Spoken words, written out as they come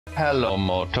Hello,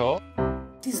 Moto.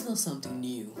 This is not something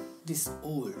new. This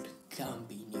old can't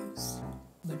be news.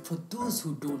 But for those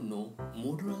who don't know,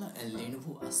 Motorola and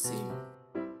Lenovo are same.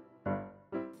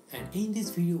 And in this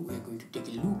video, we are going to take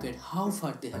a look at how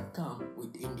far they have come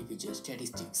with individual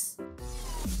statistics.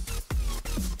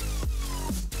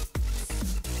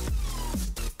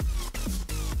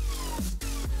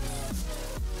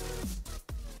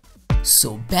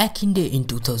 So back in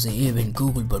 2011,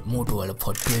 Google bought Motorola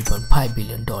for $12.5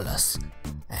 billion.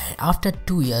 And after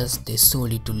 2 years, they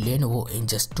sold it to Lenovo in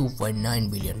just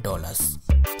 $2.9 billion.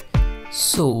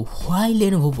 So why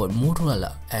Lenovo bought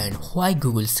Motorola and why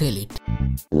Google sell it?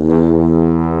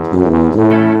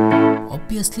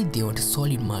 Obviously, they want a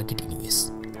solid market in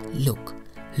US. Look,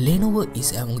 Lenovo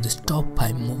is among the top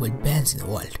 5 mobile brands in the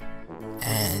world,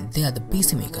 and they are the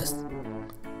PC makers.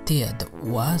 They are the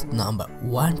world's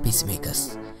 #1 PC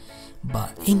makers.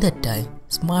 But in that time,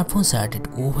 smartphones started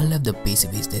to overlap the PC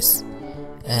business,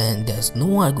 and there's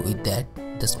no arguing with that.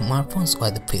 The smartphones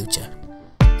were the future,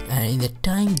 and in that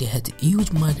time they had a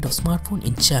huge market of smartphone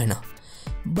in China,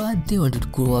 but they wanted to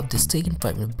grow up the second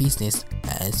part of business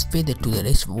and spread it to the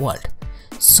rest of the world.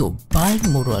 So buying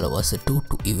Motorola was a door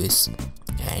to US,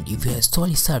 and if you have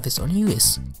solid service on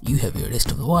US, you have your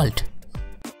rest of the world.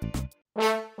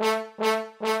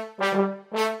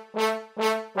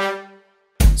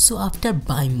 So after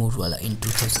buying Motorola in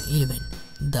 2011,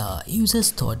 the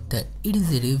users thought that it is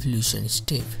a revolutionary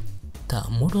step. The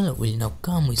Motorola will now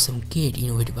come with some great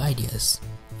innovative ideas,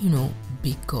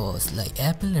 because like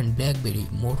Apple and BlackBerry,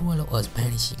 Motorola was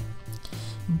vanishing.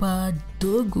 But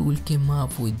though Google came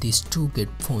up with these two great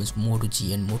phones, Moto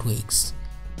G and Moto X,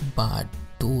 but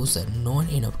those are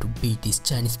not enough to beat this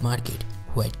Chinese market,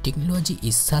 where technology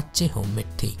is such a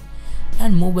homemade thing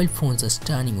and mobile phones are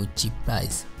starting with cheap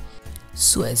price.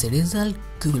 So as a result,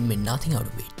 Google made nothing out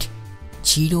of it,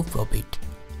 zero profit.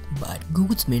 But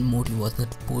Google's main motive was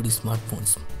not to produce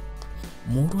smartphones.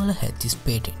 Motorola had these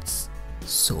patents,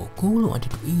 so Google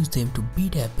wanted to use them to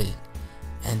beat Apple,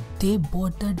 and they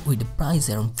bought that with a price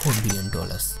around $4 billion.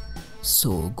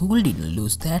 So Google didn't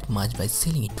lose that much by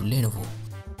selling it to Lenovo.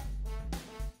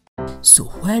 So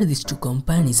where these two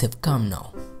companies have come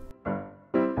now?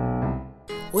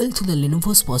 Well, to the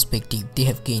Lenovo's perspective, they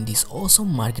have gained this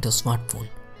awesome market of smartphone.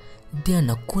 They are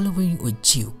now collaborating with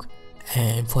Duke,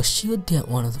 and for sure they are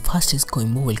one of the fastest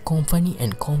growing mobile company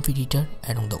and competitor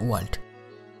around the world.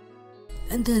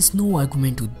 And there is no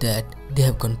argument with that. They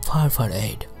have gone far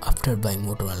ahead after buying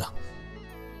Motorola.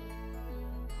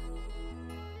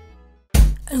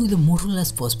 And with the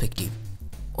Motorola's perspective,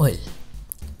 well,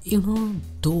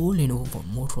 though Lenovo for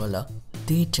Motorola,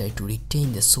 they try to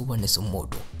retain the soberness of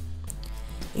Moto.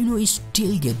 It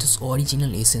still gets this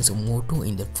original essence of Moto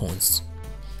in their phones.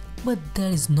 But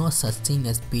there is no such thing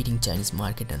as beating Chinese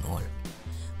market and all.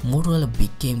 Motorola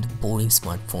became the boring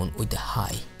smartphone with a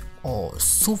high or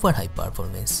super high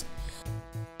performance.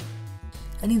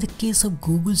 And in the case of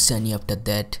Google's journey after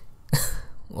that,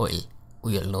 well,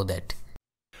 we all know that.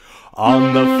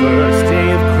 On the first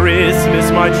day of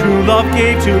Christmas, my true love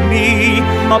gave to me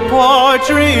a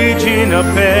partridge in a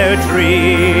pear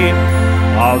tree.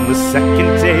 On the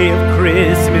second day of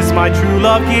Christmas, my true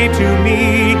love gave to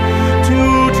me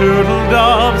 2 turtle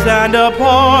doves and a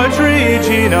partridge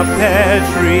in a pear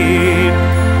tree.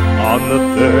 On the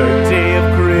third day of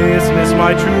Christmas,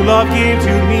 my true love gave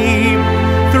to me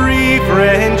 3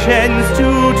 French hens,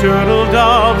 2 turtle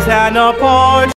doves and a partridge.